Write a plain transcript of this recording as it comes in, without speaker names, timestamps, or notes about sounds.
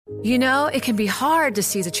You know, it can be hard to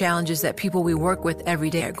see the challenges that people we work with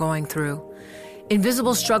every day are going through.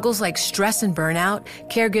 Invisible struggles like stress and burnout,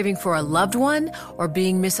 caregiving for a loved one, or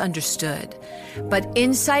being misunderstood. But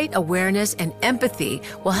insight, awareness, and empathy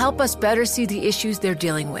will help us better see the issues they're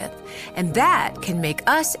dealing with. And that can make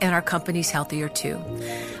us and our companies healthier too.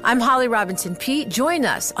 I'm Holly Robinson Peete. Join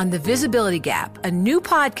us on The Visibility Gap, a new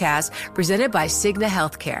podcast presented by Cigna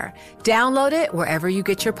Healthcare. Download it wherever you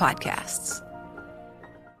get your podcasts.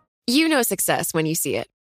 You know success when you see it.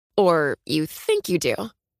 Or you think you do.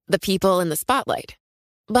 The people in the spotlight.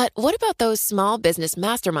 But what about those small business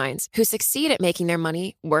masterminds who succeed at making their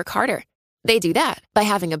money work harder? They do that by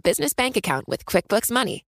having a business bank account with QuickBooks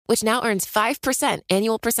Money, which now earns 5%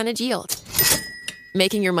 annual percentage yield.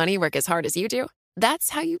 Making your money work as hard as you do?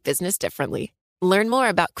 That's how you business differently. Learn more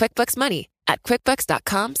about QuickBooks Money at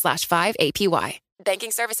quickbooks.com/5APY.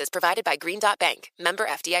 Banking services provided by Green Dot Bank. Member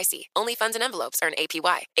FDIC. Only funds and envelopes earn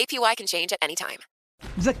APY. APY can change at any time.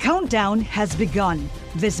 The countdown has begun.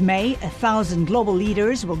 This May, 1,000 global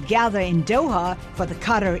leaders will gather in Doha for the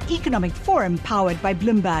Qatar Economic Forum powered by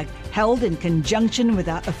Bloomberg, held in conjunction with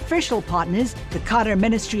our official partners, the Qatar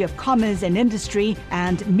Ministry of Commerce and Industry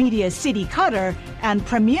and Media City Qatar, and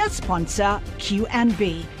premier sponsor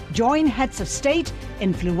Q&B. Join heads of state,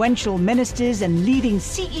 influential ministers, and leading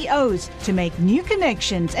CEOs to make new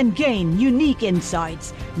connections and gain unique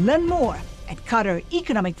insights. Learn more at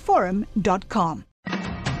QatarEconomicForum.com.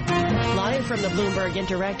 Live from the Bloomberg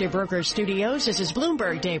Interactive Brokers Studios, this is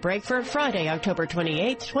Bloomberg Daybreak for Friday, October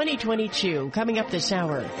 28th, 2022. Coming up this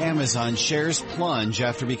hour. Amazon shares plunge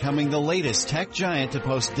after becoming the latest tech giant to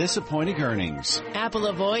post disappointing earnings. Apple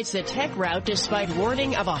avoids the tech rout despite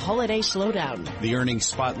warning of a holiday slowdown. The earnings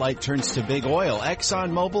spotlight turns to big oil.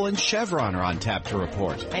 ExxonMobil and Chevron are on tap to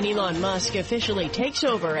report. And Elon Musk officially takes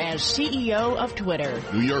over as CEO of Twitter.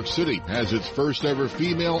 New York City has its first ever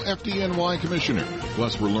female FDNY commissioner.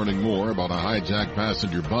 Plus, we're learning more about a hijacked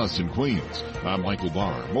passenger bus in Queens. I'm Michael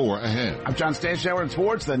Barr. More ahead. I'm John Stanshauer in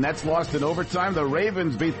sports. The Nets lost in overtime. The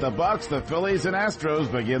Ravens beat the Bucks. The Phillies and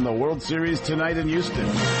Astros begin the World Series tonight in Houston.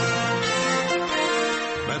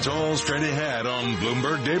 That's all straight ahead on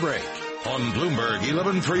Bloomberg Daybreak. On Bloomberg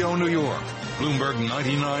 1130 New York, Bloomberg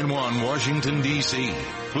 99.1 Washington, D.C.,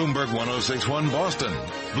 Bloomberg 106.1 Boston,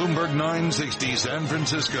 Bloomberg 960 San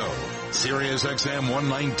Francisco, Sirius XM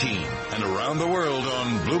 119, and around the world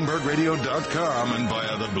on BloombergRadio.com and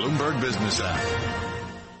via the Bloomberg Business app.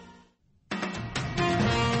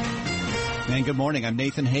 And good morning. I'm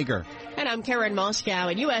Nathan Hager. And I'm Karen Moscow.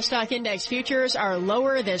 And U.S. stock index futures are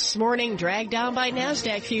lower this morning, dragged down by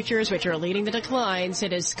NASDAQ futures, which are leading the declines.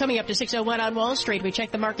 It is coming up to 6:01 on Wall Street. We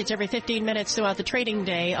check the markets every 15 minutes throughout the trading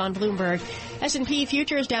day on Bloomberg. S&P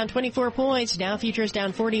futures down 24 points, Dow futures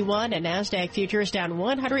down 41, and NASDAQ futures down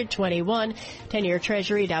 121. 10-year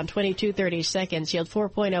Treasury down 22 seconds, yield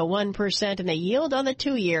 4.01%, and the yield on the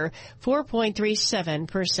 2-year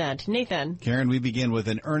 4.37%. Nathan. Karen, we begin with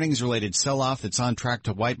an earnings-related sell-off that's on track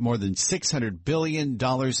to wipe more than $600 billion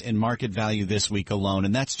in market value this week alone,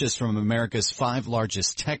 and that's just from America's 5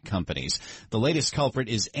 largest tech companies. The latest culprit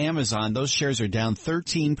is Amazon. Those shares are down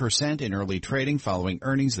 13% in early trading following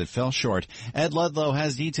earnings that fell short. Ed Ludlow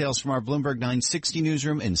has details from our Bloomberg 960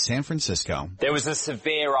 newsroom in San Francisco. There was a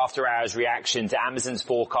severe after-hours reaction to Amazon's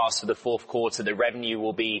forecast for the fourth quarter. The revenue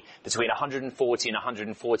will be between $140 and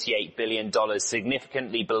 $148 billion,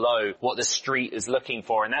 significantly below what the street is looking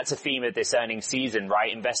for. And that's a theme of this earnings season,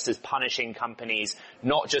 right? Investors punishing companies,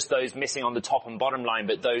 not just those missing on the top and bottom line,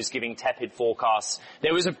 but those giving tepid forecasts.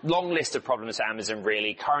 There was a long list of problems for Amazon,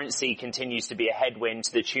 really. Currency continues to be a headwind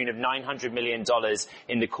to the tune of $900 million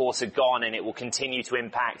in the quarter gone, and it will continue to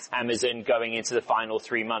impact Amazon going into the final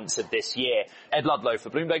 3 months of this year. Ed Ludlow for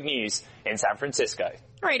Bloomberg News in San Francisco.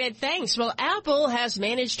 All right, Ed, thanks. Well, Apple has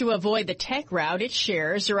managed to avoid the tech rout. Its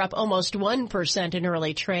shares are up almost 1% in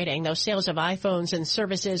early trading, though sales of iPhones and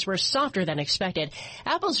services were softer than expected.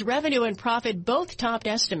 Apple's revenue and profit both topped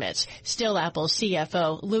estimates. Still, Apple's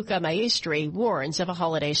CFO, Luca Maestri, warns of a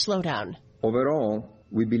holiday slowdown. Overall,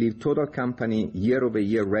 we believe total company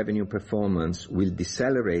year-over-year revenue performance will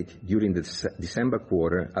decelerate during the December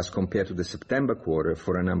quarter as compared to the September quarter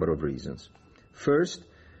for a number of reasons. First,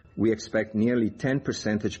 we expect nearly 10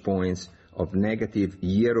 percentage points of negative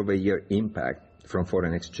year-over-year impact from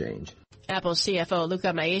foreign exchange. Apple CFO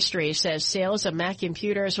Luca Maestri says sales of Mac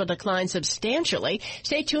computers will decline substantially.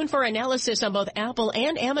 Stay tuned for analysis on both Apple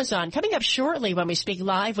and Amazon coming up shortly when we speak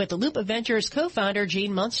live with the Loop Ventures co-founder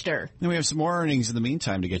Gene Munster. And we have some more earnings in the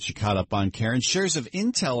meantime to get you caught up on, Karen. Shares of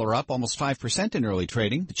Intel are up almost 5% in early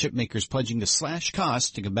trading. The chip maker's pledging to slash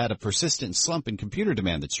costs to combat a persistent slump in computer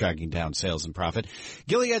demand that's dragging down sales and profit.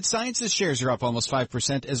 Gilead Sciences shares are up almost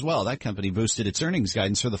 5% as well. That company boosted its earnings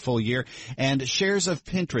guidance for the full year. And shares of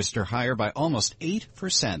Pinterest are higher by almost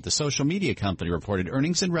 8%. The social media company reported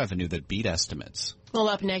earnings and revenue that beat estimates. Well,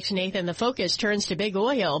 up next, Nathan, the focus turns to big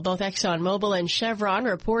oil. Both ExxonMobil and Chevron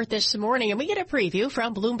report this morning, and we get a preview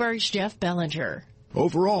from Bloomberg's Jeff Bellinger.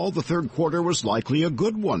 Overall, the third quarter was likely a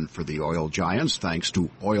good one for the oil giants thanks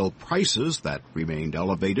to oil prices that remained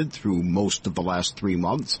elevated through most of the last 3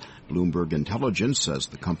 months. Bloomberg Intelligence says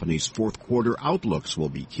the company's fourth quarter outlooks will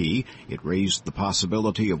be key. It raised the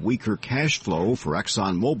possibility of weaker cash flow for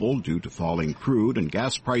ExxonMobil due to falling crude and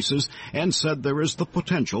gas prices and said there is the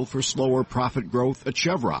potential for slower profit growth at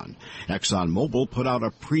Chevron. ExxonMobil put out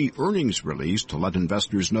a pre-earnings release to let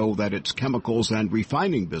investors know that its chemicals and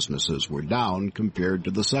refining businesses were down compared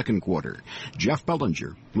to the second quarter. Jeff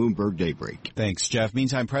Bellinger, Bloomberg Daybreak. Thanks, Jeff.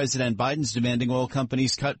 Meantime, President Biden's demanding oil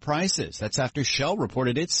companies cut prices. That's after Shell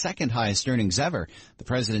reported its second highest earnings ever. The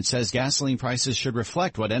president says gasoline prices should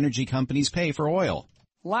reflect what energy companies pay for oil.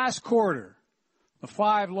 Last quarter, the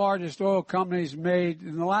 5 largest oil companies made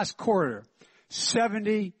in the last quarter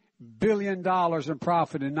 $70 billion in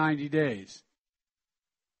profit in 90 days.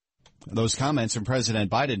 Those comments from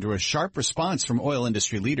President Biden drew a sharp response from oil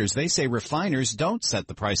industry leaders. They say refiners don't set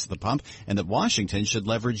the price of the pump and that Washington should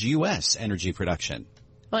leverage U.S. energy production.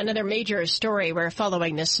 Well, another major story we're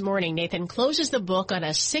following this morning, Nathan, closes the book on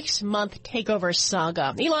a 6-month takeover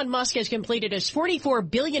saga. Elon Musk has completed his $44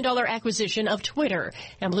 billion acquisition of Twitter,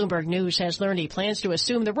 and Bloomberg News has learned he plans to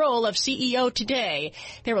assume the role of CEO today.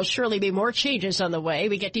 There will surely be more changes on the way.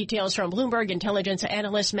 We get details from Bloomberg intelligence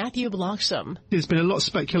analyst Matthew Bloxham. There's been a lot of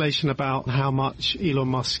speculation about how much Elon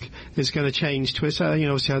Musk is going to change Twitter.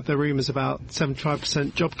 Obviously had the rumors about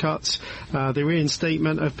 75% job cuts, the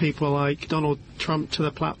reinstatement of people like Donald Trump to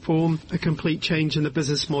the platform, a complete change in the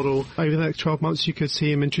business model. Over the next 12 months, you could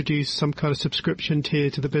see him introduce some kind of subscription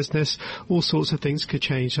tier to the business. All sorts of things could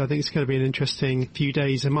change. So I think it's going to be an interesting few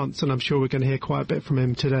days and months, and I'm sure we're going to hear quite a bit from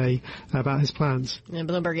him today about his plans. And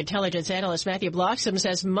Bloomberg intelligence analyst Matthew Bloxham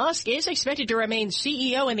says Musk is expected to remain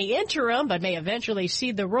CEO in the interim, but may eventually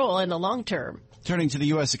cede the role in the long term. Turning to the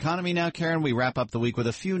U.S. economy now, Karen, we wrap up the week with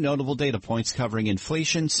a few notable data points covering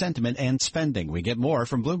inflation, sentiment, and spending. We get more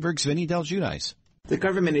from Bloomberg's Vinny Del Giudice. The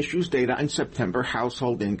government issues data on September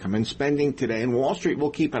household income and spending today, and Wall Street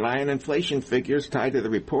will keep an eye on inflation figures tied to the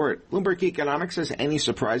report. Bloomberg Economics says any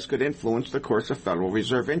surprise could influence the course of Federal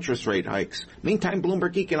Reserve interest rate hikes. Meantime,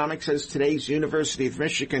 Bloomberg Economics says today's University of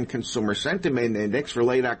Michigan Consumer Sentiment Index for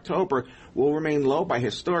late October will remain low by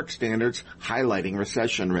historic standards, highlighting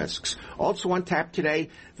recession risks. Also on tap today,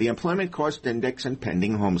 the Employment Cost Index and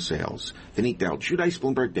pending home sales. Vinny Del Giudice,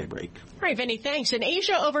 Bloomberg Daybreak. All right, Vinny, thanks. In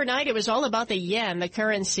Asia overnight, it was all about the yen. The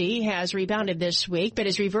currency has rebounded this week, but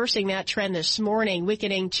is reversing that trend this morning,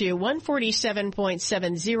 weakening to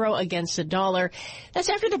 147.70 against the dollar. That's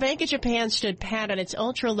after the Bank of Japan stood pat on its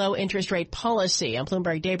ultra-low interest rate policy. On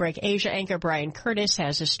Bloomberg Daybreak, Asia anchor Brian Curtis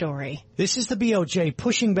has a story. This is the BOJ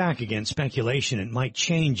pushing back against speculation it might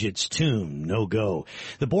change its tune. No go.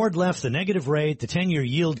 The board left the negative rate, the 10-year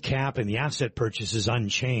yield cap, and the asset purchases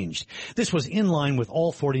unchanged. This was in line with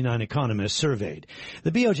all 49 economists surveyed.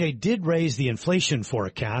 The BOJ did raise the inflation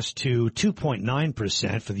forecast to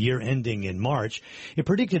 2.9% for the year ending in March. It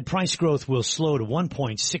predicted price growth will slow to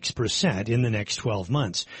 1.6% in the next 12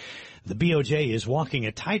 months. The BOJ is walking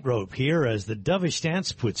a tightrope here as the dovish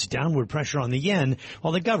stance puts downward pressure on the yen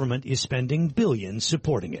while the government is spending billions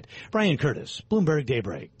supporting it. Brian Curtis, Bloomberg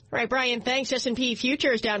Daybreak. All right, Brian, thanks. S&P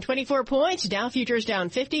futures down 24 points, Dow futures down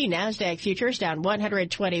 50, NASDAQ futures down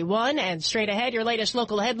 121. And straight ahead, your latest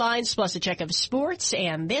local headlines plus a check of sports.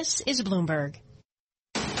 And this is Bloomberg.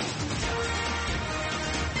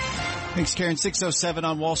 Thanks, Karen. 6:07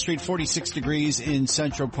 on Wall Street, 46 degrees in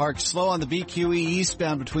Central Park. Slow on the BQE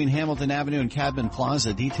eastbound between Hamilton Avenue and Cadman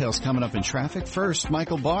Plaza. Details coming up in traffic. First,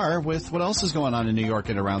 Michael Barr with what else is going on in New York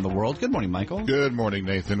and around the world. Good morning, Michael. Good morning,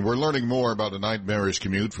 Nathan. We're learning more about a nightmarish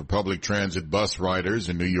commute for public transit bus riders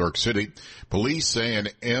in New York City. Police say an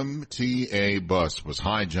MTA bus was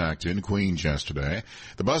hijacked in Queens yesterday.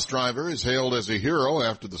 The bus driver is hailed as a hero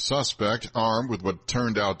after the suspect, armed with what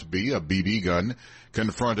turned out to be a BB gun,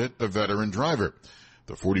 confronted a veteran driver.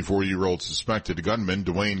 The 44-year-old suspected gunman,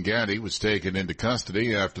 Dwayne Gaddy, was taken into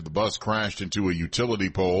custody after the bus crashed into a utility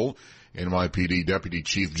pole. NYPD Deputy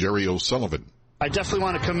Chief Jerry O'Sullivan. I definitely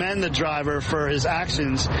want to commend the driver for his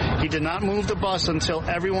actions. He did not move the bus until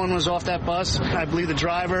everyone was off that bus. I believe the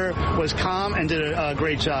driver was calm and did a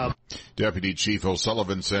great job. Deputy Chief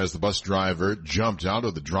O'Sullivan says the bus driver jumped out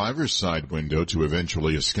of the driver's side window to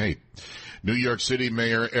eventually escape. New York City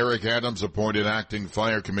Mayor Eric Adams appointed acting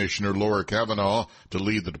fire commissioner Laura Kavanaugh to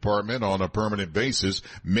lead the department on a permanent basis,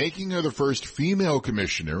 making her the first female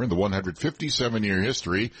commissioner in the 157-year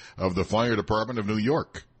history of the fire department of New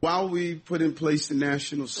York. While we put in place the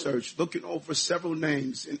national search, looking over several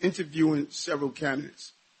names and interviewing several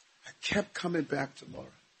candidates, I kept coming back to Laura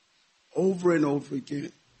over and over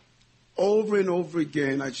again. Over and over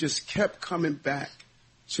again, I just kept coming back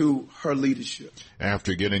to her leadership.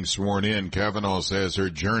 After getting sworn in, Kavanaugh says her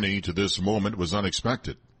journey to this moment was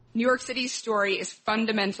unexpected. New York City's story is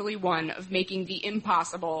fundamentally one of making the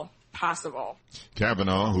impossible possible.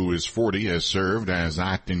 Kavanaugh, who is 40, has served as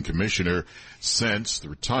acting commissioner since the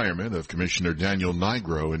retirement of Commissioner Daniel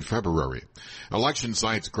Nigro in February. Election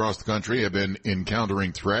sites across the country have been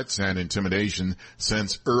encountering threats and intimidation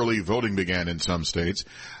since early voting began in some states.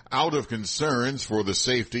 Out of concerns for the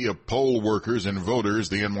safety of poll workers and voters,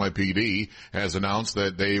 the NYPD has announced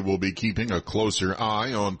that they will be keeping a closer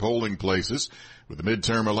eye on polling places. With the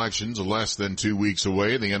midterm elections less than 2 weeks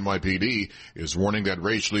away, the NYPD is warning that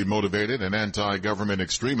racially motivated and anti-government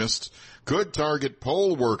extremists could target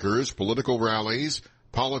poll workers, political rallies,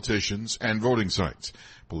 politicians, and voting sites.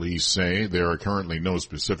 Police say there are currently no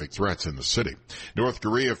specific threats in the city. North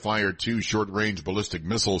Korea fired 2 short-range ballistic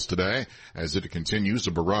missiles today as it continues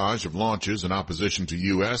a barrage of launches in opposition to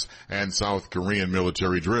U.S. and South Korean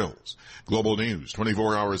military drills. Global news,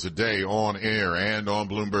 24 hours a day on air and on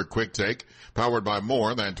Bloomberg Quick Take, powered by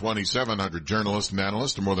more than 2,700 journalists and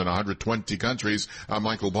analysts in more than 120 countries. I'm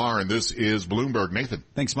Michael Barr, and this is Bloomberg. Nathan.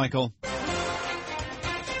 Thanks, Michael.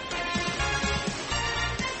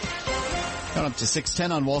 Up to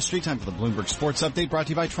 6:10 on Wall Street. Time for the Bloomberg Sports Update, brought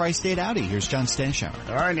to you by Tri-State Audi. Here's John Stanshauer.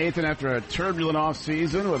 All right, Nathan, after a turbulent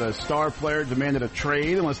offseason with a star player demanded a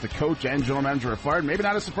trade unless the coach and general manager are fired, maybe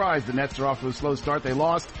not a surprise the Nets are off to a slow start. They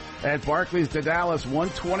lost at Barclays to Dallas,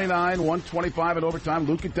 129-125 in overtime.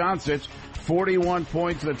 Luka Doncic, 41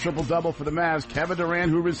 points and a triple-double for the Mavs. Kevin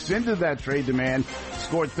Durant, who rescinded that trade demand,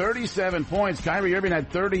 scored 37 points. Kyrie Irving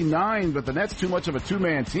had 39, but the Nets too much of a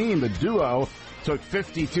two-man team. The duo took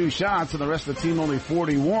 52 shots, and the rest of the team only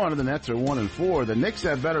 41, and the Nets are 1-4. The Knicks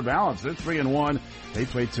have better balance. They're 3-1. They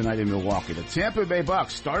play tonight in Milwaukee. The Tampa Bay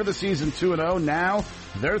Bucks started the season 2-0. Now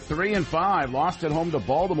they're 3-5. Lost at home to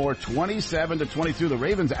Baltimore 27-22. The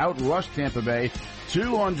Ravens outrushed Tampa Bay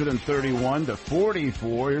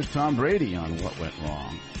 231-44. Here's Tom Brady on what went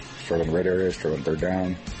wrong. Struggling in the red area, struggling third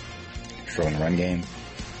down, struggling run game,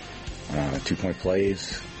 2-point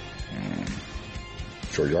plays,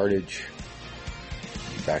 short yardage.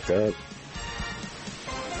 Backed up,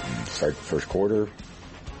 started the first quarter,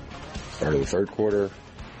 started the third quarter.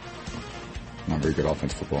 Not very good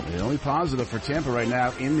offensive football. The only positive for Tampa right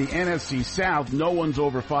now in the NFC South, no one's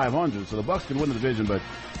over 500, so the Bucs can win the division, but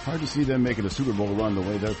hard to see them making a Super Bowl run the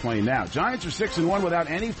way they're playing now. Giants are 6-1 without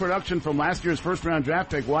any production from last year's first-round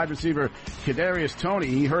draft pick wide receiver Kadarius Toney.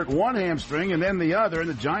 He hurt one hamstring and then the other, and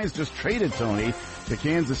the Giants just traded Toney to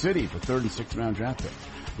Kansas City for third and sixth-round draft pick.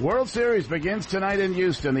 World Series begins tonight in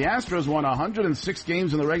Houston. The Astros won 106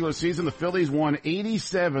 games in the regular season. The Phillies won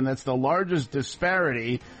 87. That's the largest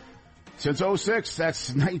disparity since 06.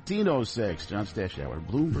 That's 1906. John Stanshauer,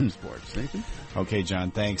 Bloomberg Sports. Nathan? Okay,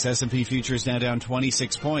 John, thanks. S&P futures now down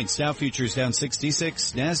 26 points. Dow futures down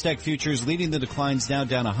 66. NASDAQ futures leading the declines, now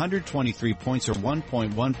down 123 points or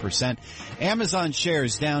 1.1%. Amazon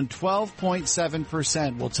shares down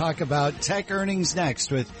 12.7%. We'll talk about tech earnings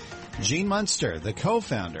next with Gene Munster, the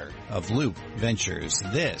co-founder of Loop Ventures.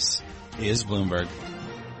 This is Bloomberg.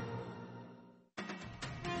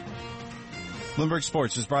 Bloomberg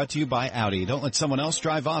Sports is brought to you by Audi. Don't let someone else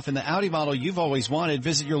drive off in the Audi model you've always wanted.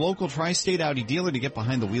 Visit your local Tri-State Audi dealer to get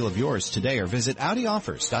behind the wheel of yours today, or visit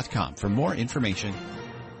AudiOffers.com for more information.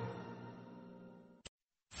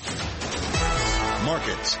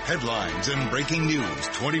 Markets, headlines, and breaking news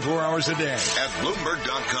 24 hours a day at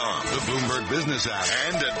Bloomberg.com, the Bloomberg Business app,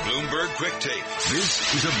 and at Bloomberg Quick Take. This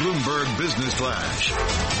is a Bloomberg Business Flash.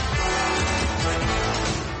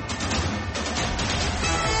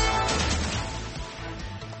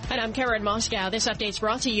 And I'm Karen Moscow. This update's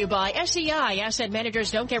brought to you by SEI. Asset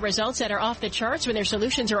managers don't get results that are off the charts when their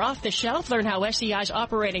solutions are off the shelf. Learn how SEI's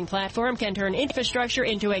operating platform can turn infrastructure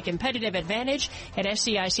into a competitive advantage at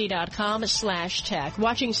SEIC.com/tech.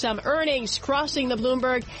 Watching some earnings crossing the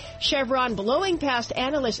Bloomberg. Chevron blowing past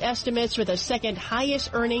analyst estimates with the second highest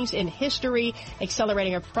earnings in history,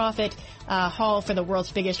 accelerating a profit haul for the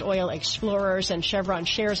world's biggest oil explorers, and Chevron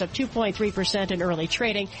shares up 2.3% in early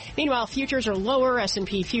trading. Meanwhile, futures are lower.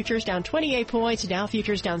 S&P futures down 28 points, Dow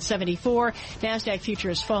futures down 74, NASDAQ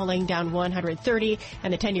futures falling down 130,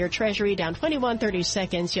 and the 10-year Treasury down 21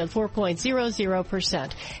 seconds, yield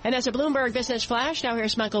 4.00%. And that's a Bloomberg Business Flash. Now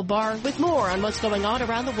here's Michael Barr with more on what's going on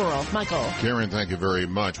around the world. Michael. Karen, thank you very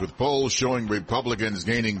much. With polls showing Republicans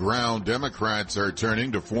gaining ground, Democrats are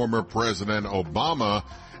turning to former President Obama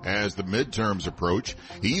as the midterms approach.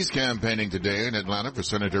 He's campaigning today in Atlanta for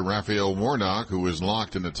Senator Raphael Warnock, who is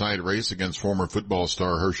locked in a tight race against former football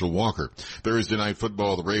star Herschel Walker. Thursday night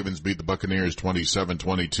football, the Ravens beat the Buccaneers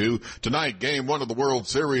 27-22. Tonight, game one of the World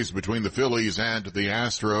Series between the Phillies and the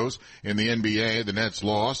Astros. In the NBA, the Nets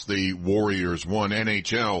lost, the Warriors won.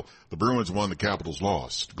 NHL, the Bruins won, the Capitals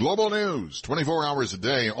lost. Global news, 24 hours a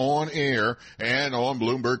day on air and on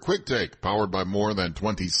Bloomberg Quick Take, powered by more than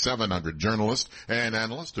 2,700 journalists and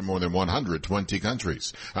analysts in more than 120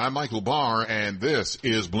 countries. I'm Michael Barr, and this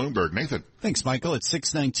is Bloomberg. Nathan. Thanks, Michael. It's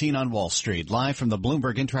 6:19 on Wall Street. Live from the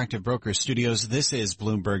Bloomberg Interactive Brokers studios, this is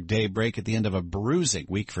Bloomberg Daybreak at the end of a bruising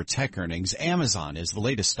week for tech earnings. Amazon is the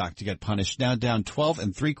latest stock to get punished, now down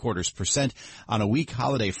 12.75% on a weak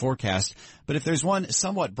holiday forecast. But if there's one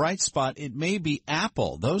somewhat bright spot, it may be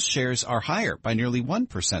Apple. Those shares are higher by nearly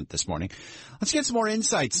 1% this morning. Let's get some more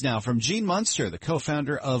insights now from Gene Munster, the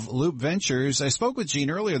co-founder of Loop Ventures. I spoke with Gene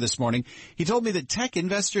earlier this morning. He told me that tech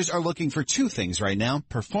investors are looking for two things right now: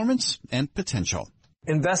 performance and potential.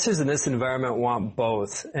 Investors in this environment want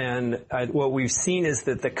both. And what we've seen is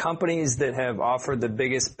that the companies that have offered the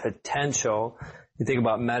biggest potential, you think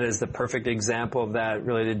about Meta as the perfect example of that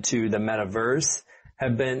related to the metaverse,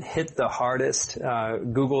 have been hit the hardest,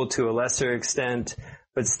 Google to a lesser extent,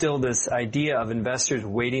 but still this idea of investors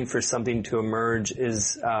waiting for something to emerge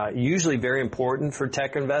is usually very important for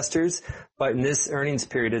tech investors, but in this earnings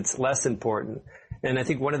period it's less important. And I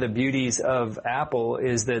think one of the beauties of Apple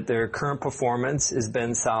is that their current performance has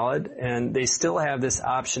been solid, and they still have this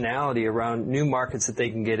optionality around new markets that they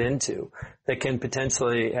can get into that can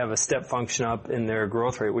potentially have a step function up in their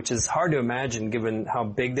growth rate, which is hard to imagine given how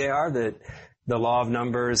big they are, that the law of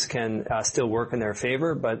numbers can still work in their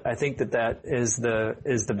favor. But I think that is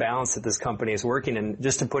the balance that this company is working. And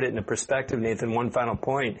just to put it into perspective, Nathan, one final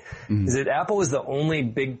point is that Apple is the only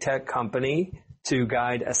big tech company to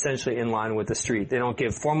guide essentially in line with the street. They don't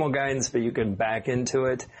give formal guidance, but you can back into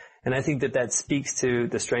it. And I think that speaks to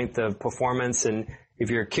the strength of performance. And if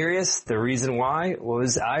you're curious, the reason why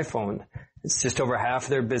was iPhone. It's just over half of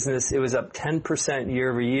their business. It was up 10% year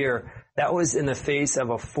over year. That was in the face of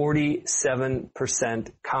a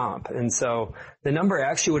 47% comp. And so the number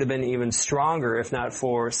actually would have been even stronger if not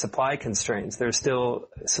for supply constraints. They're still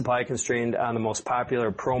supply constrained on the most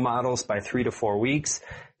popular Pro models by 3 to 4 weeks.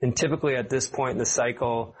 And typically at this point in the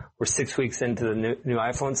cycle, we're 6 weeks into the new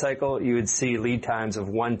iPhone cycle, you would see lead times of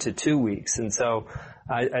 1 to 2 weeks. And so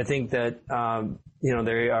I think that,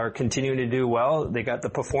 they are continuing to do well. They got the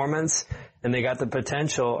performance and they got the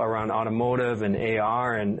potential around automotive and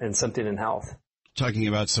AR and something in health. Talking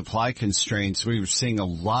about supply constraints, we were seeing a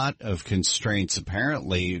lot of constraints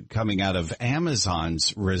apparently coming out of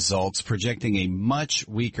Amazon's results, projecting a much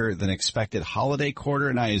weaker than expected holiday quarter.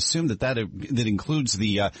 And I assume that includes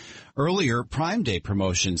the earlier Prime Day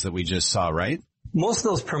promotions that we just saw, right? Most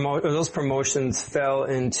of those promotions fell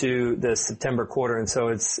into the September quarter, and so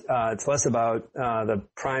it's less about the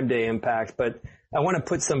Prime Day impact. But I want to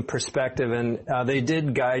put some perspective, and they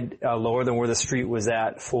did guide lower than where the street was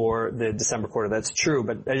at for the December quarter. That's true,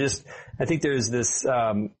 but I think there's this.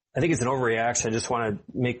 I think it's an overreaction. I just want to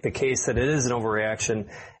make the case that it is an overreaction.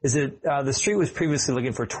 Is that the street was previously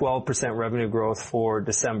looking for 12% revenue growth for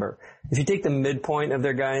December. If you take the midpoint of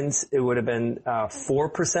their guidance, it would have been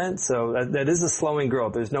 4%. So that is a slowing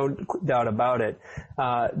growth. There's no doubt about it.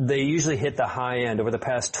 They usually hit the high end over the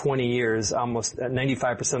past 20 years. Almost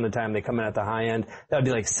 95% of the time they come in at the high end. That would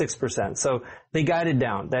be like 6%. So they guided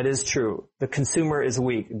down. That is true. The consumer is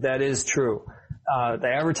weak. That is true. The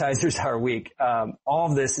advertisers are weak. All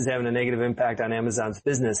of this is having a negative impact on Amazon's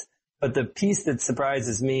business. But the piece that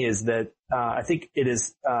surprises me is that I think it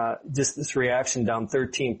is just this reaction down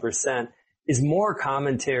 13% is more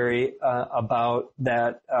commentary about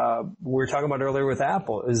that we were talking about earlier with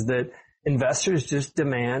Apple, is that investors just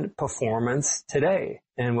demand performance today.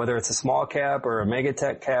 And whether it's a small cap or a mega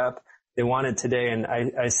tech cap, they want it today. And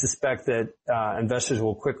I suspect that investors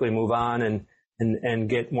will quickly move on and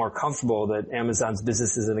get more comfortable that Amazon's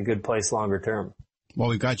business is in a good place longer term. Well,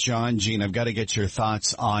 we've got you on, Gene. I've got to get your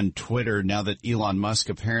thoughts on Twitter now that Elon Musk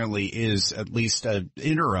apparently is at least an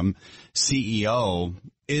interim CEO.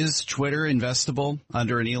 Is Twitter investable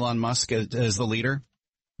under an Elon Musk as the leader?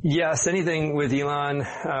 Yes, anything with Elon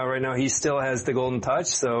right now, he still has the golden touch,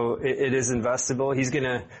 so it is investable. He's going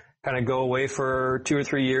to kind of go away for 2 or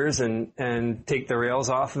 3 years and take the rails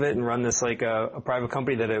off of it and run this like a private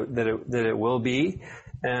company that it will be.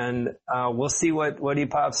 And we'll see what he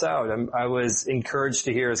pops out. I was encouraged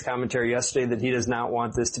to hear his commentary yesterday that he does not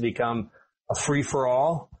want this to become a free for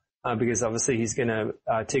all, because obviously he's going to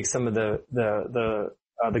take some of the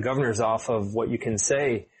governors off of what you can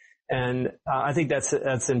say. And I think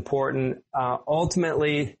that's important.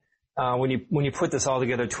 Ultimately, when you put this all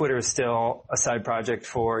together, Twitter is still a side project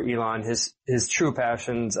for Elon. His true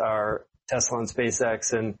passions are Tesla and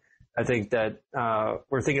SpaceX, and I think that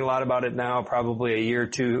we're thinking a lot about it now. Probably a year or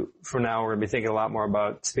two from now, we're going to be thinking a lot more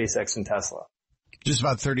about SpaceX and Tesla. Just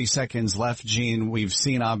about 30 seconds left, Gene. We've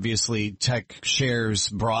seen, obviously, tech shares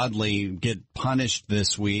broadly get punished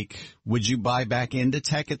this week. Would you buy back into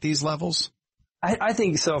tech at these levels? I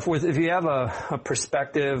think so. If you have a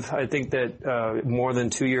perspective, I think that more than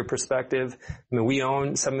 2-year perspective. I mean, we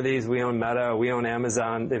own some of these. We own Meta. We own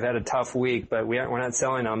Amazon. They've had a tough week, but we're not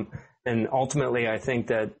selling them. And ultimately, I think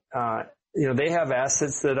that they have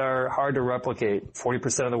assets that are hard to replicate.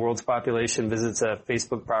 40% of the world's population visits a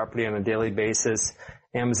Facebook property on a daily basis.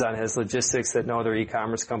 Amazon has logistics that no other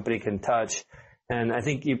e-commerce company can touch. And I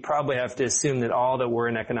think you probably have to assume that all that we're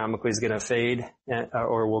in economically is going to fade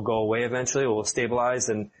or will go away eventually, or will stabilize,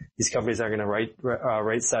 and these companies are going to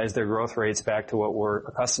right size their growth rates back to what we're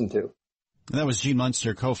accustomed to. And that was Gene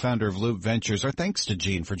Munster, co-founder of Loop Ventures. Our thanks to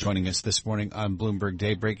Gene for joining us this morning on Bloomberg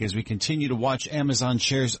Daybreak as we continue to watch Amazon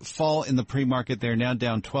shares fall in the pre-market. They're now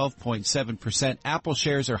down 12.7%. Apple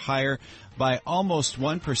shares are higher by almost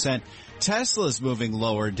 1%. Tesla's moving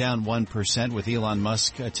lower, down 1%, with Elon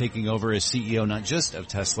Musk taking over as CEO not just of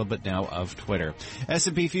Tesla, but now of Twitter.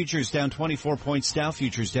 S&P futures down 24 points, Dow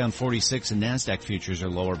futures down 46, and NASDAQ futures are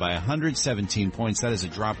lower by 117 points. That is a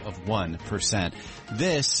drop of 1%.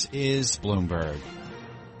 This is Bloomberg.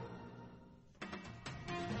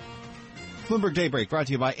 Bloomberg Daybreak brought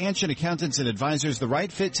to you by Anshin Accountants and Advisors, the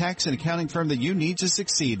right fit tax and accounting firm that you need to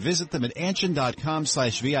succeed. Visit them at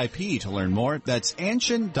anshin.com/VIP to learn more. That's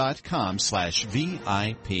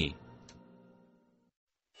anshin.com/VIP.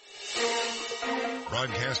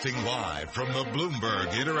 Broadcasting live from the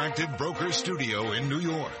Bloomberg Interactive Broker Studio in New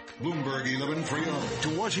York. Bloomberg 1130 to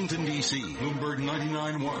Washington, D.C. Bloomberg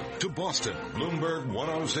 99.1 to Boston. Bloomberg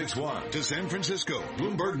 106.1 to San Francisco.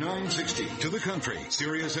 Bloomberg 960 to the country.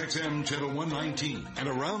 Sirius XM Channel 119. And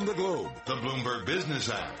around the globe, the Bloomberg Business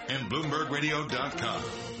app and BloombergRadio.com.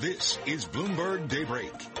 This is Bloomberg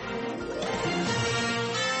Daybreak.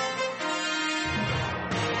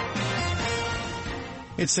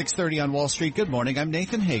 It's 6:30 on Wall Street. Good morning. I'm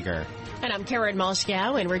Nathan Hager. And I'm Karen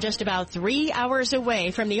Moscow, and we're just about 3 hours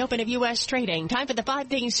away from the open of U.S. trading. Time for the 5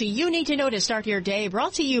 things you need to know to start your day,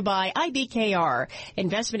 brought to you by IBKR.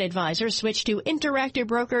 Investment advisors switch to Interactive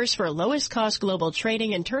Brokers for lowest cost global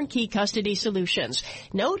trading and turnkey custody solutions.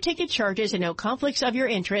 No ticket charges and no conflicts of your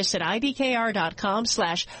interest at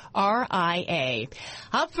IBKR.com/RIA.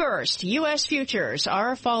 Up first, U.S. futures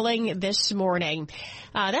are falling this morning.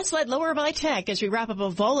 That's led lower by tech as we wrap up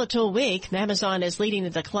a volatile week. Amazon is leading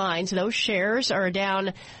the declines. Those shares are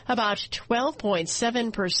down about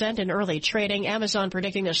 12.7% in early trading. Amazon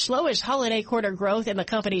predicting the slowest holiday quarter growth in the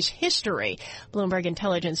company's history. Bloomberg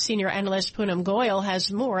Intelligence senior analyst Poonam Goyal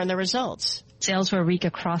has more on the results. Sales were weak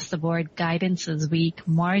across the board. Guidance is weak.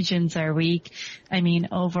 Margins are weak. I mean,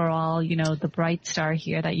 overall, the bright star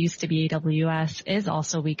here that used to be AWS is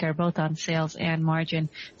also weaker, both on sales and margin.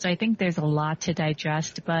 So I think there's a lot to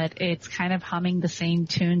digest, but it's kind of humming the same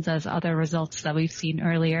tunes as other results that we've seen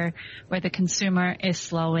earlier, where the consumer is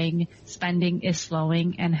slowing, spending is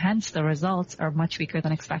slowing, and hence the results are much weaker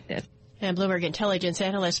than expected. And Bloomberg Intelligence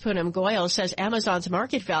analyst Poonam Goyal says Amazon's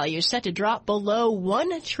market value is set to drop below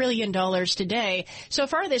 $1 trillion today. So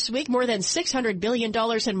far this week, more than $600 billion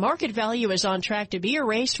in market value is on track to be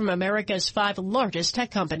erased from America's 5 largest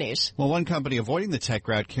tech companies. Well, one company avoiding the tech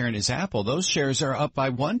route, Karen, is Apple. Those shares are up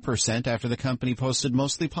by 1% after the company posted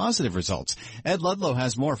mostly positive results. Ed Ludlow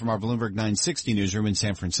has more from our Bloomberg 960 newsroom in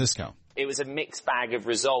San Francisco. It was a mixed bag of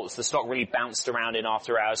results. The stock really bounced around in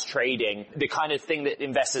after-hours trading. The kind of thing that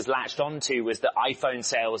investors latched onto was that iPhone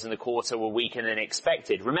sales in the quarter were weaker than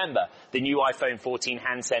expected. Remember, the new iPhone 14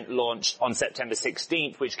 handset launched on September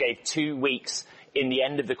 16th, which gave 2 weeks in the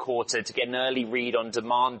end of the quarter to get an early read on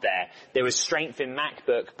demand there. There was strength in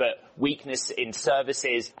MacBook, but weakness in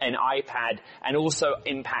services and iPad, and also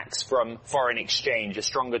impacts from foreign exchange, a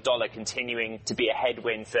stronger dollar continuing to be a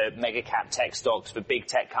headwind for mega-cap tech stocks, for big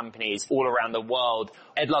tech companies all around the world.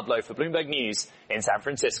 Ed Ludlow for Bloomberg News in San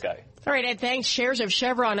Francisco. All right, Ed, thanks. Shares of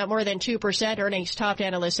Chevron up more than 2%. Earnings topped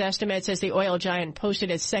analyst estimates as the oil giant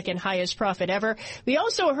posted its second highest profit ever. We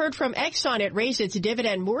also heard from Exxon. It raised its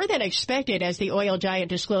dividend more than expected as the oil giant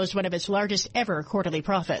disclosed one of its largest ever quarterly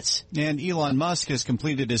profits. And Elon Musk has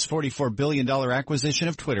completed his $44 billion acquisition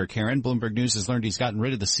of Twitter. Karen, Bloomberg News has learned he's gotten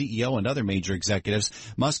rid of the CEO and other major executives.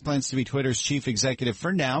 Musk plans to be Twitter's chief executive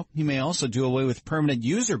for now. He may also do away with permanent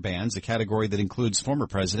user bans, a category that includes former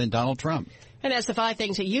President Donald Trump. And that's the 5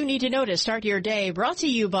 things that you need to know to start your day, brought to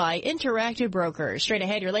you by Interactive Brokers. Straight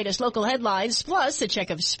ahead, your latest local headlines, plus a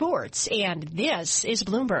check of sports. And this is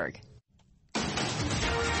Bloomberg.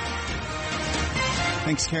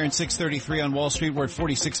 Thanks, Karen. 6:33 on Wall Street. We're at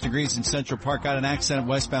 46 degrees in Central Park. Got an accident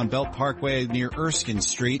westbound Belt Parkway near Erskine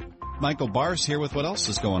Street. Michael Barr's here with what else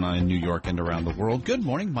is going on in New York and around the world. Good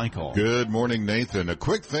morning, Michael. Good morning, Nathan. A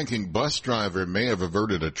quick-thinking bus driver may have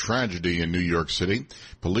averted a tragedy in New York City.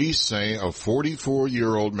 Police say a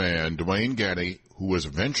 44-year-old man, Dwayne Gaddy, who was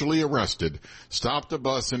eventually arrested, stopped a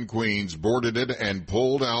bus in Queens, boarded it, and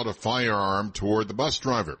pulled out a firearm toward the bus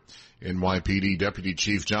driver. NYPD Deputy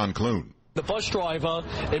Chief John Clune. The bus driver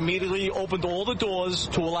immediately opened all the doors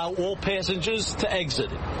to allow all passengers to exit.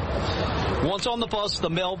 Once on the bus, the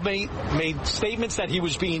male made statements that he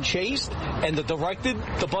was being chased and directed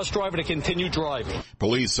the bus driver to continue driving.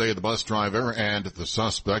 Police say the bus driver and the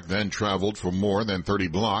suspect then traveled for more than 30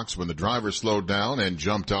 blocks. When the driver slowed down and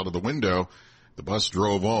jumped out of the window, the bus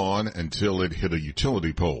drove on until it hit a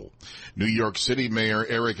utility pole. New York City Mayor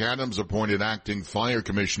Eric Adams appointed acting fire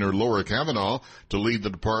commissioner Laura Kavanaugh to lead the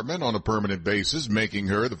department on a permanent basis, making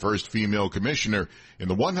her the first female commissioner in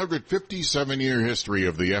the 157-year history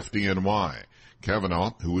of the FDNY.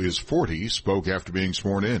 Kavanaugh, who is 40, spoke after being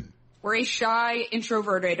sworn in. Where a shy,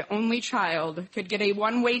 introverted, only child could get a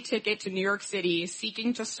one-way ticket to New York City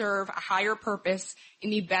seeking to serve a higher purpose in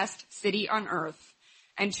the best city on earth,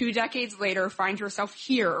 and 2 decades later find herself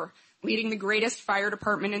here leading the greatest fire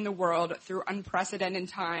department in the world through unprecedented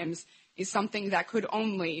times, is something that could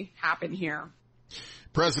only happen here.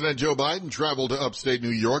 President Joe Biden traveled to upstate New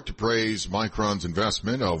York to praise Micron's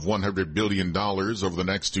investment of $100 billion over the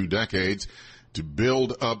next 2 decades to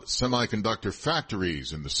build up semiconductor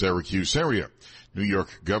factories in the Syracuse area. New York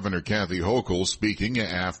Governor Kathy Hochul speaking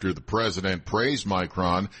after the president praised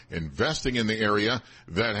Micron investing in the area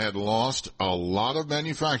that had lost a lot of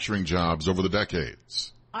manufacturing jobs over the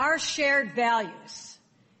decades. Our shared values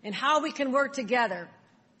and how we can work together,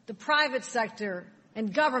 the private sector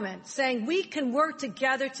and government, saying we can work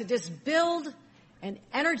together to just build and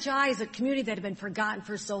energize a community that had been forgotten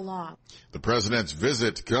for so long. The president's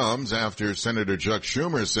visit comes after Senator Chuck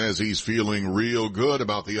Schumer says he's feeling real good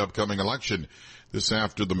about the upcoming election. This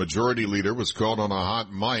after the majority leader was called on a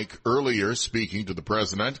hot mic earlier speaking to the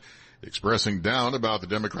president, expressing doubt about the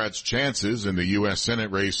Democrats' chances in the U.S.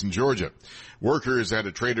 Senate race in Georgia. Workers at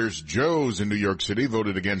a Trader Joe's in New York City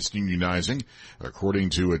voted against unionizing.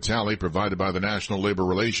 According to a tally provided by the National Labor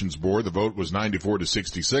Relations Board, the vote was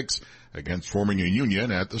 94-66 against forming a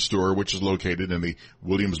union at the store, which is located in the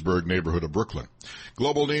Williamsburg neighborhood of Brooklyn.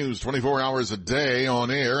 Global news 24 hours a day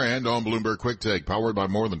on air and on Bloomberg Quick Take, powered by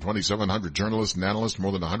more than 2,700 journalists and analysts,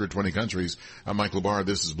 more than 120 countries. I'm Michael Barr.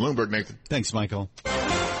 This is Bloomberg. Nathan. Thanks, Michael.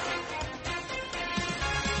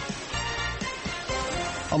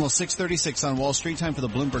 Almost 6:36 on Wall Street. Time for the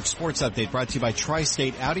Bloomberg Sports Update, brought to you by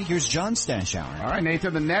Tri-State Audi. Here's John Stashower. All right,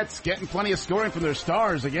 Nathan, the Nets getting plenty of scoring from their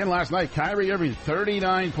stars. Again last night, Kyrie Irving,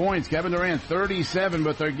 39 points. Kevin Durant, 37,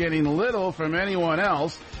 but they're getting little from anyone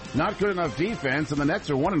else. Not good enough defense, and the Nets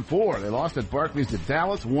are 1-4. They lost at Barclays to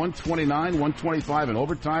Dallas, 129-125 in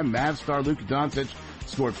overtime. Mavs star Luka Doncic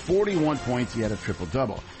scored 41 points. He had a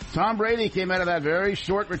triple-double. Tom Brady came out of that very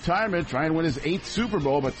short retirement trying to win his 8th Super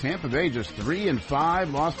Bowl, but Tampa Bay just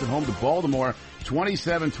 3-5, lost at home to Baltimore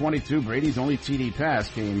 27-22. Brady's only TD pass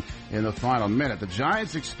came in the final minute. The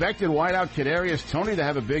Giants expected wideout Kadarius Toney to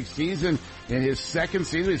have a big season in his second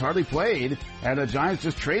season. He's hardly played, and the Giants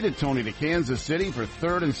just traded Toney to Kansas City for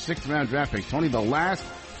 3rd and 6th round draft picks. Toney, the last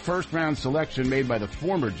first-round selection made by the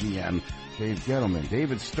former GM, Dave Gettleman.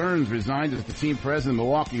 David Stearns resigned as the team president of the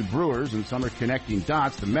Milwaukee Brewers, and some are connecting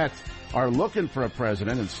dots. The Mets are looking for a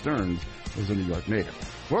president, and Stearns is a New York native.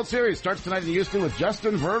 World Series starts tonight in Houston with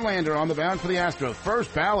Justin Verlander on the mound for the Astros.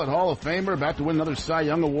 First ballot Hall of Famer, about to win another Cy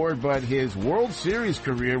Young Award, but his World Series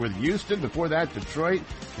career with Houston, before that Detroit,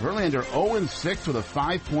 Verlander 0-6 with a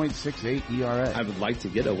 5.68 ERA. I would like to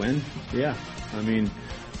get a win. Yeah. I mean,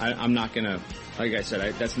 I'm not going to, like I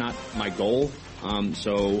said, that's not my goal.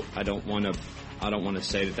 So I don't want to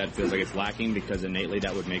say that feels like it's lacking, because innately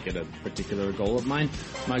that would make it a particular goal of mine.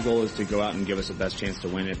 My goal is to go out and give us the best chance to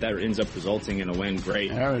win. If that ends up resulting in a win,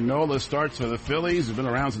 great. Aaron Nola starts for the Phillies. Have been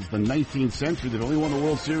around since the 19th century. They've only won the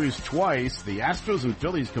World Series twice. The Astros and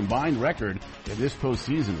Phillies combined record in this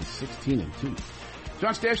postseason is 16-2.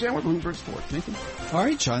 John Stashan with Bloomberg Sports. Nathan? All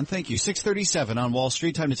right, John, thank you. 6:37 on Wall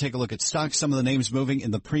Street. Time to take a look at stocks, some of the names moving in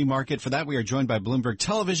the pre-market. For that, we are joined by Bloomberg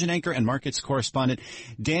television anchor and markets correspondent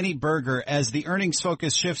Danny Berger as the earnings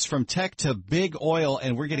focus shifts from tech to big oil,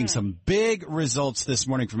 and we're getting some big results this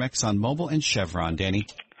morning from ExxonMobil and Chevron. Danny?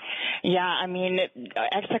 Yeah, I mean,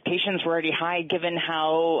 expectations were already high given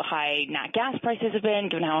how high nat gas prices have been,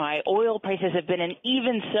 given how high oil prices have been, and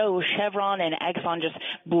even so, Chevron and Exxon just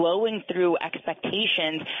blowing through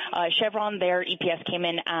expectations. Chevron, their EPS came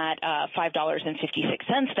in at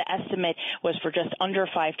 $5.56. The estimate was for just under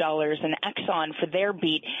 $5, and Exxon, for their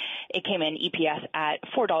beat, it came in EPS at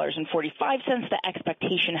 $4.45. The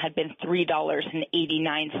expectation had been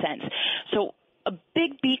 $3.89. So a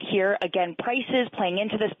big beat here. Again, prices playing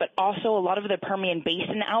into this, but also a lot of the Permian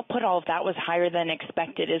Basin output, all of that was higher than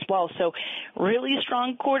expected as well. So really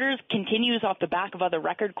strong quarters, continues off the back of other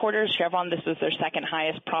record quarters. Chevron, this was their second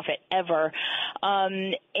highest profit ever.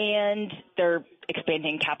 And they're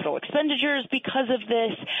expanding capital expenditures because of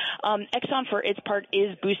this. Exxon, for its part,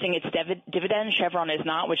 is boosting its dividend. Chevron is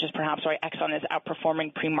not, which is perhaps why Exxon is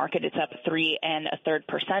outperforming pre-market. It's up 3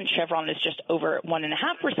 1/3%. Chevron is just over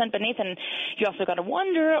 1.5%. But Nathan, you also got to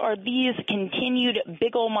wonder, are these continued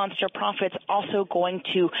big old monster profits also going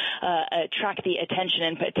to attract the attention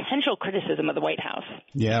and potential criticism of the White House?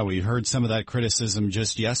 Yeah, we heard some of that criticism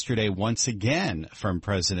just yesterday once again from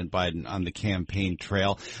President Biden on the campaign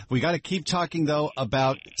trail. We got to keep talking, though,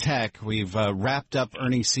 about tech. We've wrapped up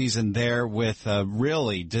earnings season there with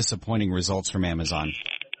really disappointing results from Amazon.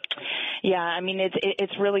 Yeah, I mean,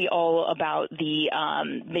 it's really all about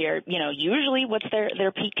their, usually what's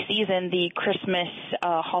their peak season, the Christmas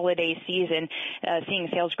holiday season, seeing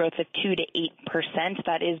sales growth of 2 to 8%.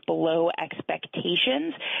 That is below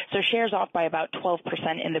expectations. So shares off by about 12%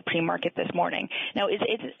 in the pre-market this morning. Now,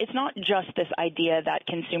 it's not just this idea that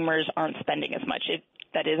consumers aren't spending as much.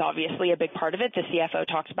 That is obviously a big part of it. The CFO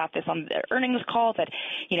talks about this on the earnings call, that,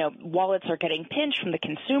 wallets are getting pinched from the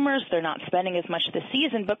consumers. They're not spending as much this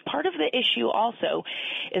season. But part of the issue also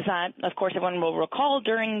is that, of course, everyone will recall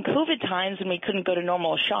during COVID times when we couldn't go to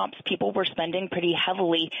normal shops, people were spending pretty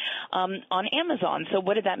heavily on Amazon. So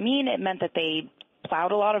what did that mean? It meant that they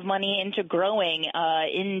plowed a lot of money into growing,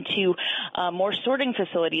 into more sorting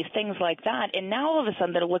facilities, things like that. And now all of a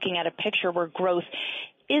sudden they're looking at a picture where growth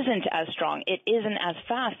isn't as strong. It isn't as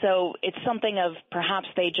fast. So it's something of perhaps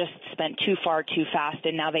they just spent too far too fast,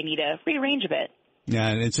 and now they need to rearrange a bit. Yeah,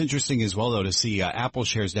 and it's interesting as well, though, to see Apple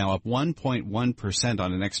shares now up 1.1%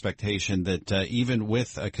 on an expectation that even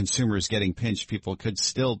with consumers getting pinched, people could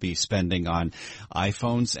still be spending on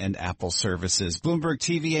iPhones and Apple services. Bloomberg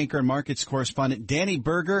TV anchor and markets correspondent Danny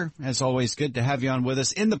Berger, as always, good to have you on with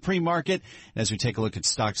us in the pre-market. As we take a look at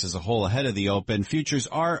stocks as a whole ahead of the open, futures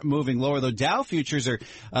are moving lower, though Dow futures are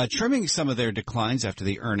trimming some of their declines after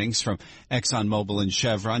the earnings from ExxonMobil and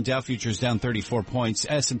Chevron. Dow futures down 34 points.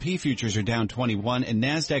 S&P futures are down 21. And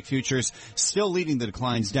NASDAQ futures still leading the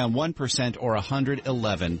declines, down 1% or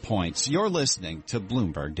 111 points. You're listening to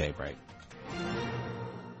Bloomberg Daybreak.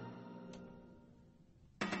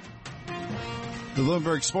 The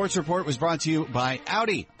Bloomberg Sports Report was brought to you by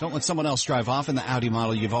Audi. Don't let someone else drive off in the Audi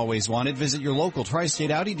model you've always wanted. Visit your local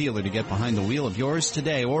Tri-State Audi dealer to get behind the wheel of yours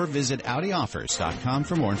today, or visit AudiOffers.com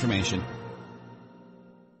for more information.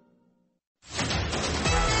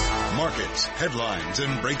 Markets, headlines,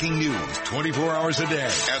 and breaking news 24 hours a day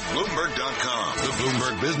at Bloomberg.com, the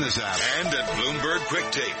Bloomberg Business app, and at Bloomberg Quick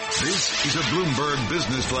Take. This is a Bloomberg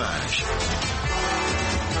Business Flash.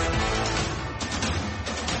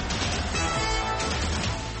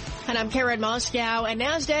 And I'm Karen Moscow, and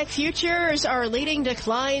NASDAQ futures are leading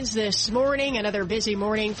declines this morning. Another busy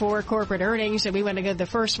morning for corporate earnings, and we want to go to the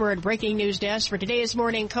first word breaking news desk for today's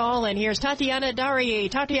morning call. And here's Tatiana Darie.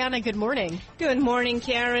 Tatiana, good morning. Good morning,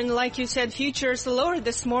 Karen. Like you said, futures lower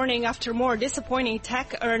this morning after more disappointing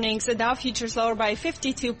tech earnings. The Dow futures lower by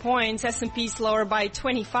 52 points, S&P's lower by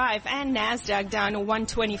 25, and NASDAQ down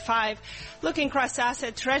 125. Looking across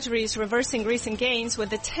asset treasuries, reversing recent gains with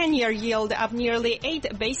the 10-year yield up nearly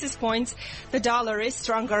 8 basis points. The dollar is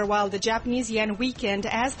stronger while the Japanese yen weakened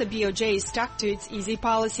as the BOJ stuck to its easy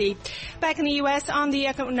policy. Back in the U.S. on the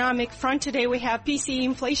economic front today, we have PCE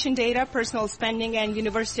inflation data, personal spending, and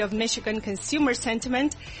University of Michigan consumer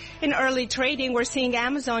sentiment. In early trading, we're seeing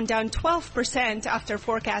Amazon down 12% after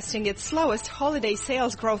forecasting its slowest holiday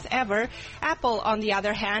sales growth ever. Apple, on the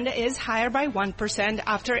other hand, is higher by 1%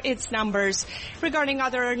 after its numbers. Regarding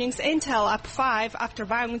other earnings, Intel up 5% after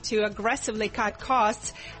vowing to aggressively cut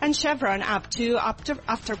costs, and Chevron up 2%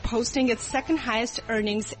 after posting its second highest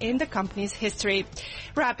earnings in the company's history.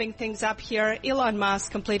 Wrapping things up here, Elon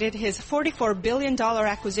Musk completed his $44 billion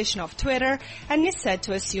acquisition of Twitter and is set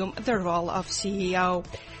to assume the role of CEO.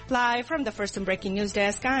 Live from the First and Breaking News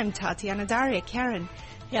Desk, I'm Tatiana Darie. Karen.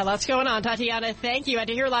 Yeah, lots going on, Tatiana. Thank you. And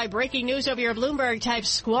to hear live breaking news over your Bloomberg, type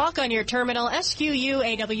squawk on your terminal,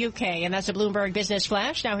 SQUAWK. And that's a Bloomberg Business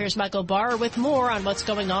Flash. Now here's Michael Barr with more on what's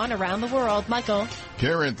going on around the world. Michael.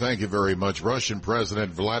 Karen, thank you very much. Russian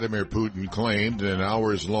President Vladimir Putin claimed in an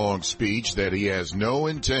hours-long speech that he has no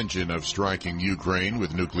intention of striking Ukraine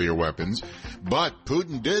with nuclear weapons. But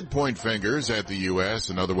Putin did point fingers at the U.S.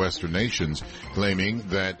 and other Western nations, claiming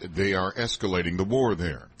that they are escalating the war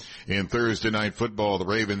there. In Thursday night football, the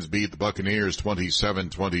Ravens beat the Buccaneers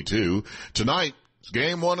 27-22. Tonight, it's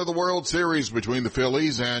game one of the World Series between the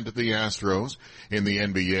Phillies and the Astros. In the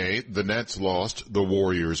NBA, the Nets lost, the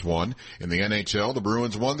Warriors won. In the NHL, the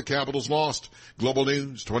Bruins won, the Capitals lost. Global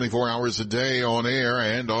news 24 hours a day on air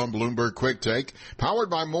and on Bloomberg Quick Take. Powered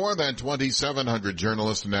by more than 2,700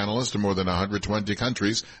 journalists and analysts in more than 120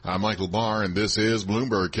 countries. I'm Michael Barr, and this is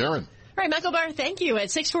Bloomberg. Karen. All right, Michael Barr, thank you. At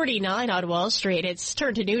 6:49 on Wall Street, it's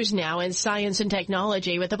turned to news now in science and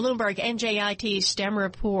technology with the Bloomberg NJIT STEM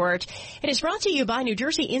report. It is brought to you by New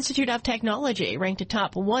Jersey Institute of Technology, ranked a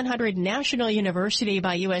top 100 national university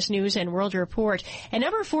by U.S. News and World Report, and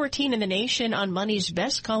number 14 in the nation on Money's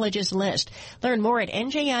best colleges list. Learn more at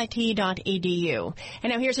njit.edu.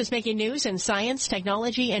 And now here's what's making news in science,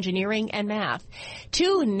 technology, engineering, and math.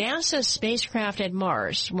 2 NASA spacecraft at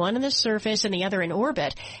Mars, one on the surface and the other in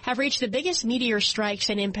orbit, have reached the biggest meteor strikes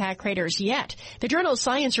and impact craters yet. The journal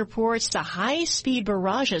Science reports the high-speed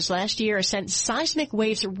barrages last year sent seismic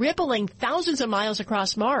waves rippling thousands of miles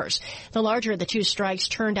across Mars. The larger of the 2 strikes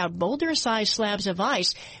turned out boulder-sized slabs of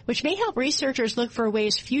ice, which may help researchers look for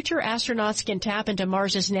ways future astronauts can tap into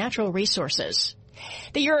Mars's natural resources.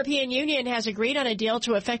 The European Union has agreed on a deal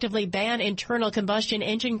to effectively ban internal combustion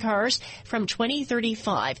engine cars from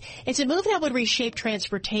 2035. It's a move that would reshape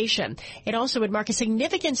transportation. It also would mark a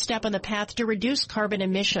significant step on the path to reduce carbon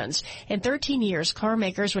emissions. In 13 years, car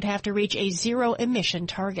makers would have to reach a zero-emission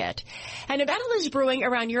target. And a battle is brewing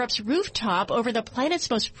around Europe's rooftop over the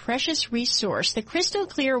planet's most precious resource. The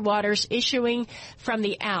crystal-clear waters issuing from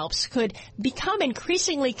the Alps could become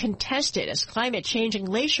increasingly contested as climate change and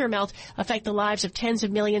glacier melt affect the lives of tens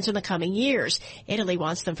of millions in the coming years. Italy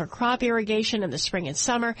wants them for crop irrigation in the spring and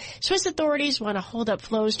summer. Swiss authorities want to hold up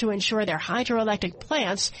flows to ensure their hydroelectric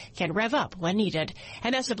plants can rev up when needed.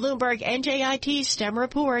 And that's the Bloomberg NJIT STEM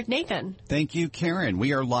report. Nathan. Thank you, Karen.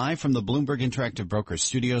 We are live from the Bloomberg Interactive Brokers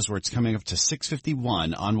studios where it's coming up to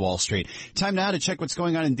 6:51 on Wall Street. Time now to check what's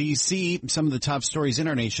going on in D.C. Some of the top stories in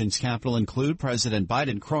our nation's capital include President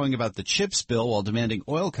Biden crowing about the CHIPS bill while demanding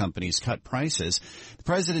oil companies cut prices. The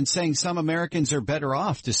president saying some Americans are better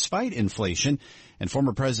off despite inflation, and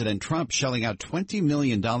former President Trump shelling out $20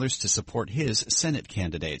 million to support his Senate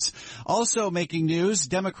candidates. Also making news,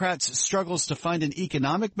 Democrats' struggles to find an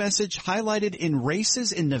economic message highlighted in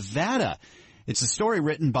races in Nevada. It's a story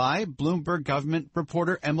written by Bloomberg government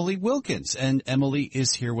reporter Emily Wilkins, and Emily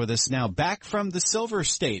is here with us now. Back from the Silver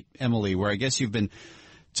State, Emily, where I guess you've been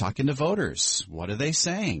talking to voters. What are they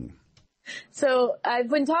saying? So I've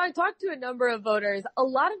been talked to a number of voters. A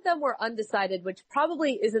lot of them were undecided, which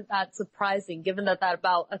probably isn't that surprising, given that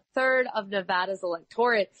about a third of Nevada's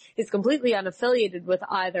electorate is completely unaffiliated with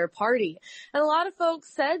either party. And a lot of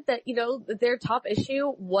folks said that, their top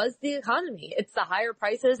issue was the economy. It's the higher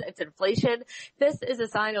prices. It's inflation. This is a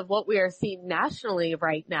sign of what we are seeing nationally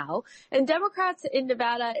right now. And Democrats in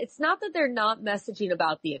Nevada, it's not that they're not messaging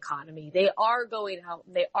about the economy. They are going out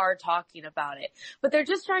and they are talking about it, but they're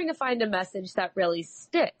just trying to find a message that really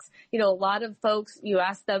sticks. You know, a lot of folks, you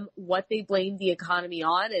ask them what they blame the economy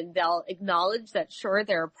on, and they'll acknowledge that, sure,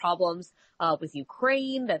 there are problems with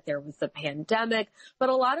Ukraine, that there was the pandemic, but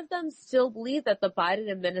a lot of them still believe that the Biden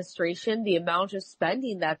administration, the amount of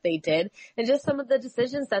spending that they did, and just some of the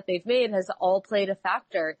decisions that they've made has all played a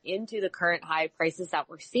factor into the current high prices that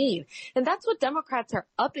we're seeing. And that's what Democrats are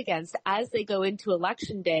up against as they go into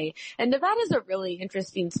Election Day. And Nevada's a really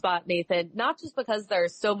interesting spot, Nathan, not just because there are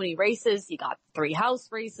so many races, you got 3 House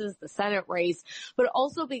races, the Senate race, but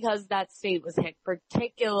also because that state was hit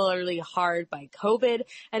particularly hard by COVID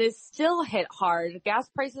and is still hit hard. Gas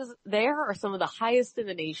prices there are some of the highest in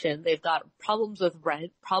the nation. They've got problems with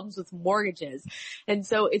rent, problems with mortgages. And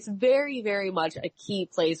so it's very, very much a key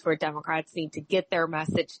place where Democrats need to get their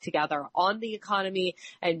message together on the economy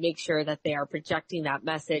and make sure that they are projecting that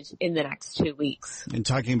message in the next 2 weeks. And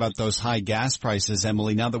talking about those high gas prices,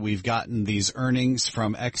 Emily, now that we've gotten these earnings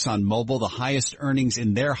from ExxonMobil, the highest earnings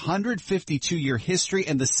in their 152-year history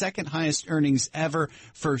and the second highest earnings ever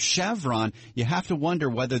for Chevron, you have to wonder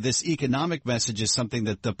whether this economic message is something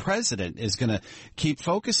that the president is going to keep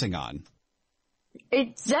focusing on.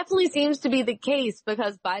 It definitely seems to be the case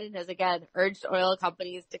because Biden has, again, urged oil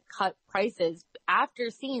companies to cut prices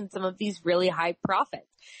after seeing some of these really high profits.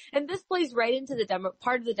 And this plays right into the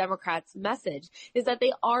part of the Democrats' message is that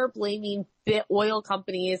they are blaming oil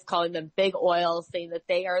companies, calling them big oil, saying that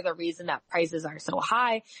they are the reason that prices are so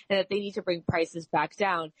high and that they need to bring prices back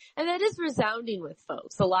down. And that is resounding with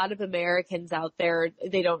folks. A lot of Americans out there,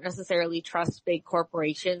 they don't necessarily trust big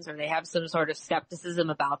corporations or they have some sort of skepticism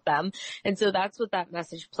about them. And so that's what that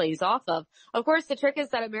message plays off of. Of course, the trick is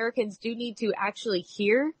that Americans do need to actually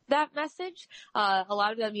hear that message. A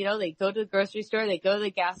lot of them, you know, they go to the grocery store, they go to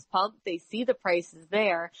the gas pump, they see the prices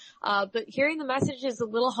there. But hearing the message is a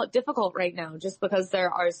little difficult right now just because there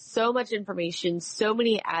are so much information, so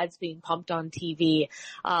many ads being pumped on TV.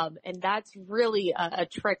 And that's really a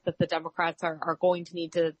trick that the Democrats are going to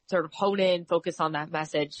need to sort of hone in, focus on that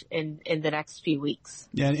message in the next few weeks.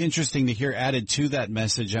 Yeah, and interesting to hear added to that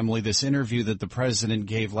message, Emily, this interview that the president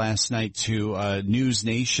gave last night to News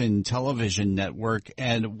Nation television network,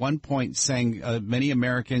 and at one point saying many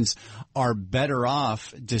Americans are better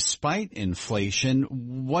off despite inflation.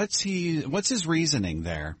 What's his reasoning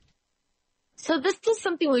there? So this is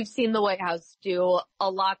something we've seen the White House do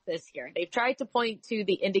a lot this year. They've tried to point to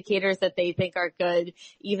the indicators that they think are good,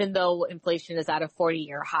 even though inflation is at a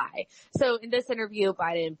 40-year high. So in this interview,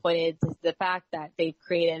 Biden pointed to the fact that they've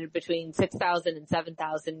created between 600,000 and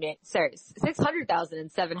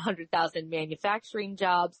 700,000 manufacturing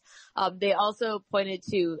jobs. They also pointed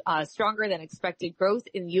to stronger than expected growth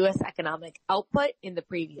in U.S. economic output in the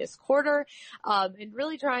previous quarter, and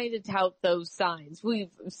really trying to tout those signs.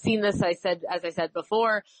 We've seen this, as I said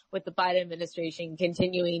before, with the Biden administration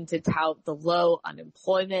continuing to tout the low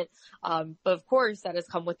unemployment. But of course, that has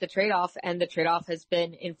come with the trade-off, and the trade-off has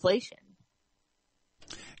been inflation.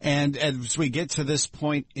 And as we get to this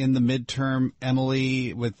point in the midterm,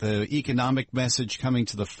 Emily, with the economic message coming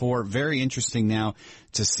to the fore, very interesting now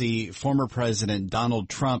to see former President Donald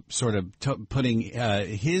Trump sort of putting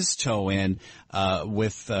his toe in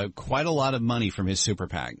with quite a lot of money from his super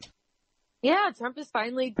PAC. Yeah, Trump is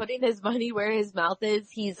finally putting his money where his mouth is.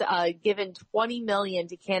 He's given $20 million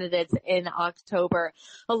to candidates in October.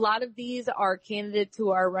 A lot of these are candidates who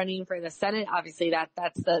are running for the Senate. Obviously,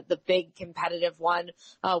 that's the big competitive one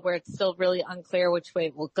where it's still really unclear which way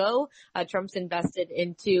it will go. Trump's invested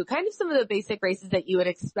into kind of some of the basic races that you would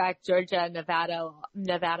expect: Georgia,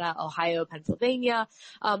 Nevada, Ohio, Pennsylvania.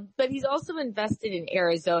 But he's also invested in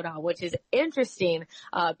Arizona, which is interesting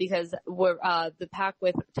because the PAC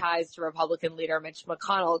with ties to Republican leader Mitch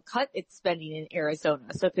McConnell cut its spending in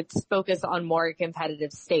Arizona so it could focus on more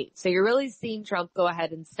competitive states. So you're really seeing Trump go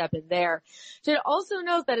ahead and step in there. Should also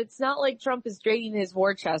note that it's not like Trump is draining his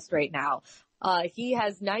war chest right now. He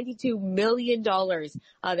has $92 million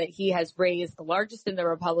that he has raised, the largest in the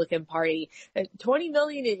Republican Party. $20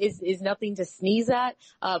 million is nothing to sneeze at,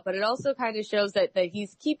 but it also kind of shows that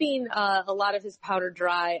he's keeping a lot of his powder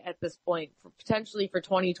dry at this point, potentially for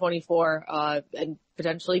 2024 and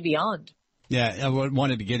potentially beyond. Yeah, I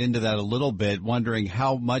wanted to get into that a little bit, wondering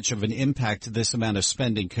how much of an impact this amount of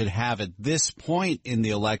spending could have at this point in the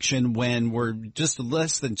election when we're just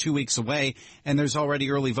less than 2 weeks away and there's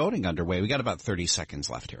already early voting underway. We got about 30 seconds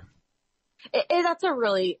left here. That's a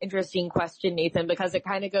really interesting question, Nathan, because it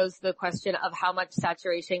kind of goes to the question of how much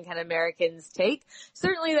saturation can Americans take.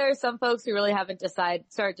 Certainly there are some folks who really haven't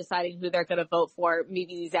started deciding who they're going to vote for.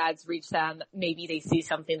 Maybe these ads reach them. Maybe they see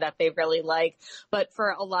something that they really like. But for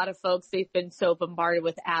a lot of folks, they've been so bombarded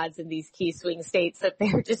with ads in these key swing states that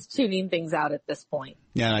they're just tuning things out at this point.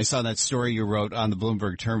 Yeah, and I saw that story you wrote on the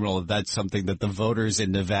Bloomberg terminal. That's something that the voters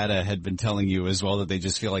in Nevada had been telling you as well, that they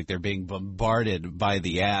just feel like they're being bombarded by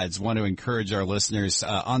the ads. Want to encourage our listeners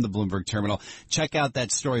on the Bloomberg terminal, check out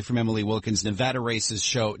that story from Emily Wilkins. Nevada races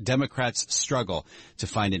show Democrats struggle to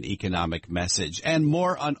find an economic message. And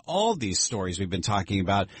more on all these stories we've been talking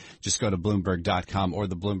about, just go to Bloomberg.com or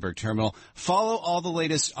the Bloomberg terminal. Follow all the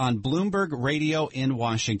latest on Bloomberg Radio in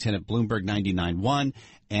Washington at Bloomberg 99.1.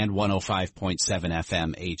 and 105.7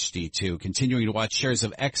 FM HD2. Continuing to watch shares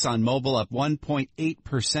of ExxonMobil up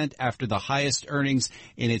 1.8% after the highest earnings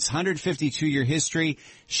in its 152-year history.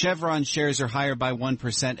 Chevron shares are higher by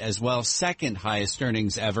 1% as well, second highest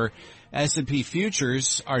earnings ever. S&P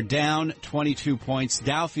futures are down 22 points.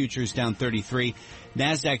 Dow futures down 33.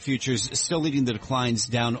 NASDAQ futures still leading the declines,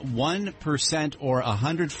 down 1% or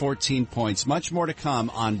 114 points. Much more to come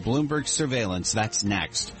on Bloomberg Surveillance. That's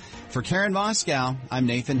next. For Karen Moscow, I'm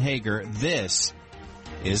Nathan Hager. This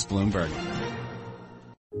is Bloomberg.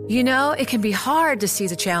 You know, it can be hard to see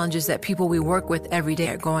the challenges that people we work with every day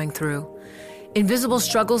are going through. Invisible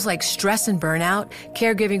struggles like stress and burnout,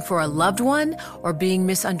 caregiving for a loved one, or being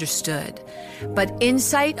misunderstood. But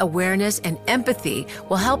insight, awareness, and empathy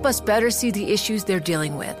will help us better see the issues they're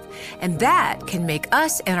dealing with. And that can make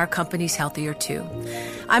us and our companies healthier too.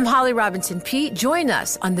 I'm Holly Robinson-Peete. Join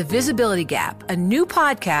us on The Visibility Gap, a new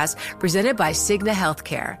podcast presented by Cigna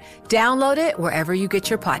Healthcare. Download it wherever you get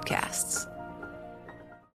your podcasts.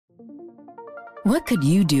 What could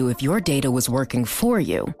you do if your data was working for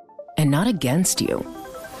you and not against you?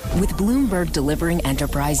 With Bloomberg delivering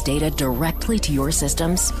enterprise data directly to your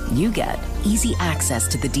systems, you get easy access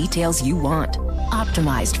to the details you want,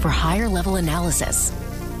 optimized for higher level analysis,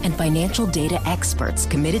 and financial data experts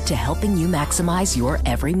committed to helping you maximize your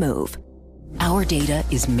every move. Our data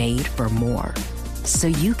is made for more, so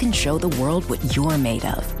you can show the world what you're made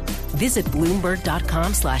of. Visit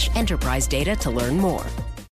Bloomberg.com/enterprise data to learn more.